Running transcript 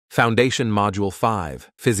Foundation Module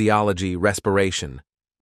 5, Physiology, Respiration.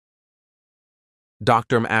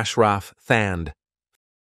 Dr. Ashraf Thand,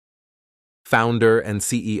 founder and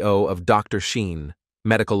CEO of Dr. Sheen,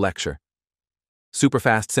 medical lecture.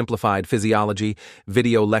 Superfast Simplified Physiology,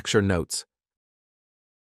 video lecture notes.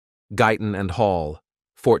 Guyton and Hall,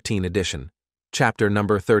 14 edition, chapter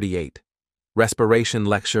number 38. Respiration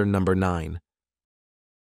lecture number 9.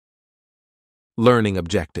 Learning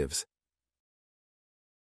objectives.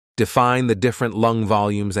 Define the different lung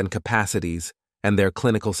volumes and capacities and their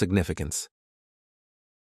clinical significance.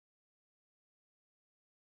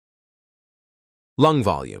 Lung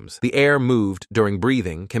volumes. The air moved during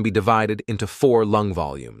breathing can be divided into 4 lung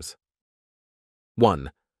volumes.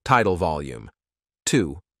 1. Tidal volume.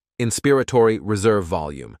 2. Inspiratory reserve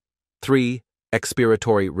volume. 3.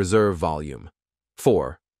 Expiratory reserve volume.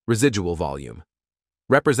 4. Residual volume.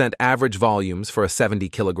 Represent average volumes for a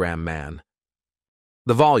 70-kilogram man.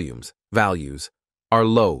 The values, are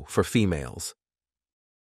low for females.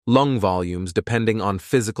 Lung volumes depending on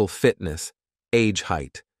physical fitness, age,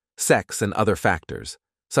 height, sex, and other factors,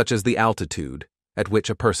 such as the altitude at which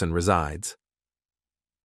a person resides.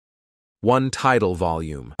 1 tidal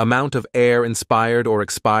volume, amount of air inspired or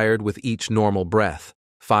expired with each normal breath,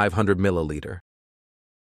 500 milliliter.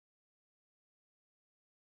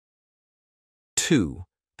 2.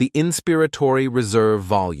 The inspiratory reserve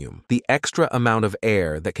volume, the extra amount of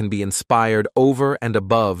air that can be inspired over and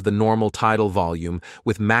above the normal tidal volume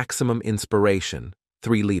with maximum inspiration,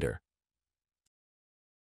 3 liter.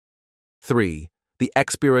 3. The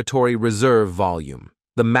expiratory reserve volume,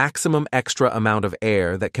 the maximum extra amount of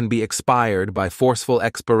air that can be expired by forceful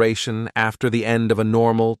expiration after the end of a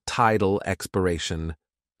normal tidal expiration,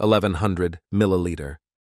 1100 milliliter.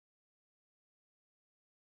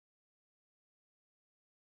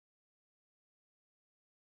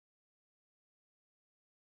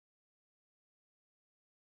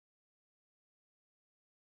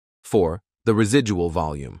 Four, the residual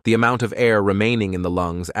volume, the amount of air remaining in the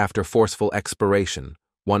lungs after forceful expiration,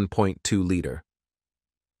 1.2 liter.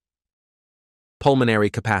 Pulmonary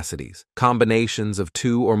capacities, combinations of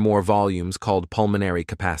 2 or more volumes called pulmonary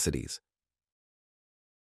capacities.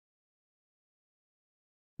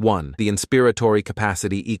 1. The inspiratory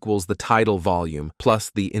capacity equals the tidal volume plus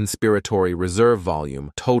the inspiratory reserve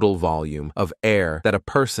volume, total volume of air that a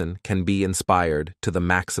person can be inspired to the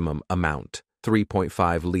maximum amount,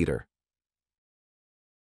 3.5 liter.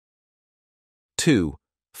 2.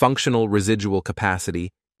 Functional residual capacity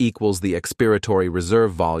equals the expiratory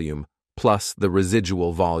reserve volume plus the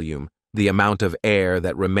residual volume, the amount of air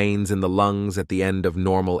that remains in the lungs at the end of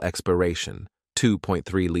normal expiration,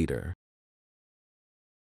 2.3 liter.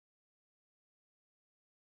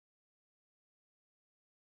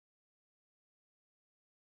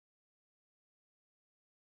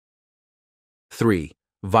 Three.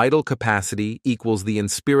 Vital capacity equals the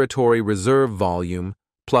inspiratory reserve volume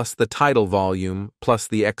plus the tidal volume plus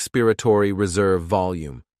the expiratory reserve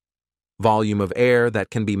volume. Volume of air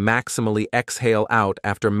that can be maximally exhale out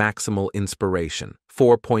after maximal inspiration,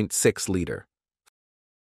 4.6 liter.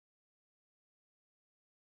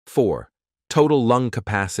 4. Total lung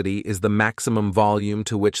capacity is the maximum volume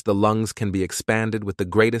to which the lungs can be expanded with the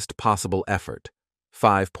greatest possible effort,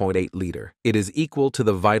 5.8 liter. It is equal to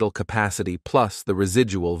the vital capacity plus the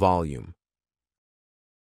residual volume.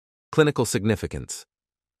 Clinical significance.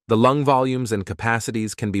 The lung volumes and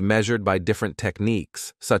capacities can be measured by different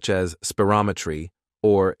techniques, such as spirometry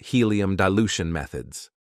or helium dilution methods.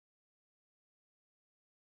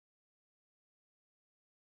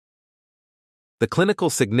 The clinical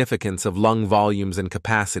significance of lung volumes and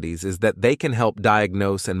capacities is that they can help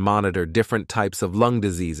diagnose and monitor different types of lung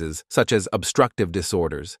diseases, such as obstructive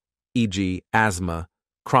disorders, e.g., asthma,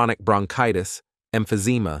 chronic bronchitis,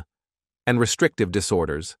 emphysema, and restrictive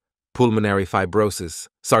disorders, pulmonary fibrosis,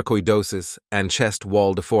 sarcoidosis, and chest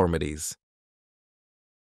wall deformities.